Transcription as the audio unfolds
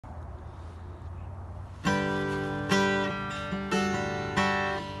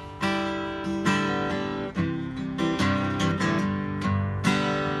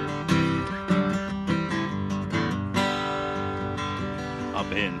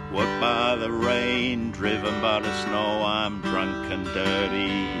been worked by the rain, driven by the snow. I'm drunk and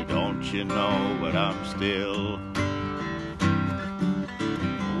dirty, don't you know, but I'm still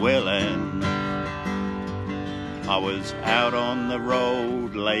willing. I was out on the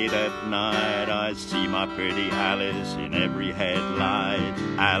road late at night, I see my pretty Alice in every headlight.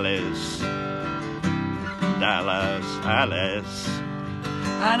 Alice, Dallas, Alice.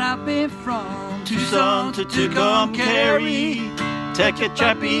 And I've been from Tucson to Tucumcari, take a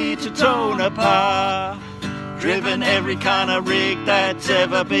chappie to Tonopah, driven every kind of rig that's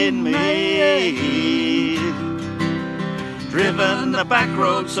ever been made, driven the back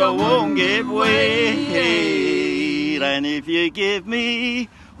road so won't get weighed. And if you give me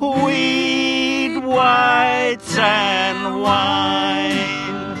weed, whites and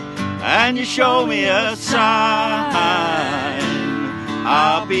wine, and you show me a sign,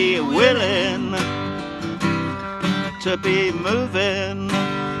 I'll be willing to be moving.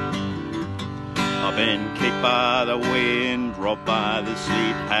 I've been kicked by the wind, dropped by the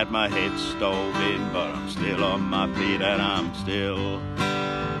sleet, had my head stove in, but I'm still on my feet and I'm still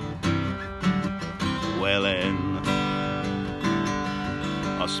willing.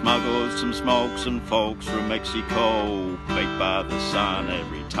 I smuggled some smokes and folks from Mexico, baked by the sun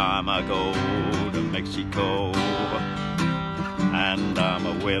every time I go to Mexico. And I'm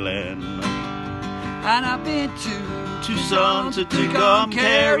a willing. And I've been to Tucson to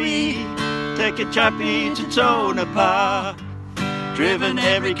Tucumcari, take a chappie to Tonopah, driven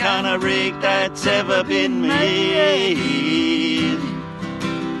every kind of rig that's ever been made,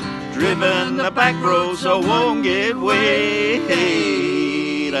 driven the back road so won't get weighed.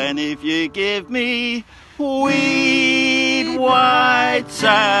 And if you give me weed, whites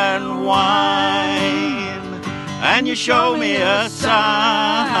and wine, and you show me a sign,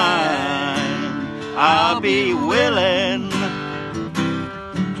 I'll be willing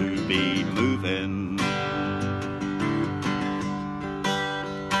to be moving.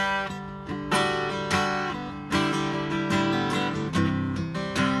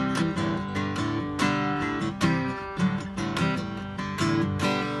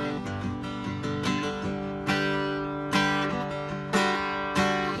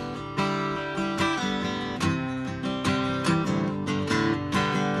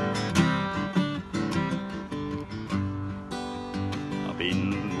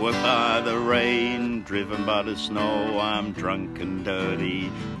 Been worked by the rain, driven by the snow. I'm drunk and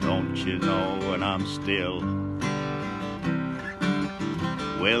dirty, don't you know, and I'm still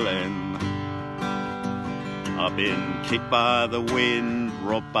willing. I've been kicked by the wind,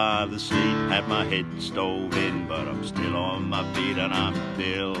 robbed by the sleet, had my head stove in, but I'm still on my feet and I'm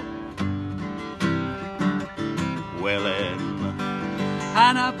still willing.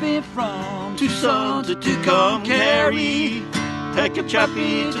 And I've been from Tucson to Tucumcari, take a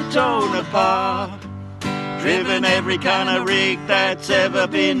chappie to Tonopah, driven every kind of rig that's ever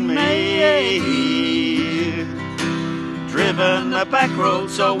been made, driven the back road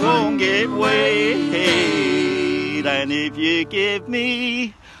so won't get weighed. And if you give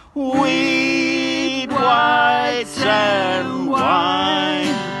me weed, whites and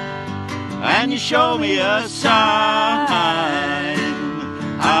wine, and you show me a sign,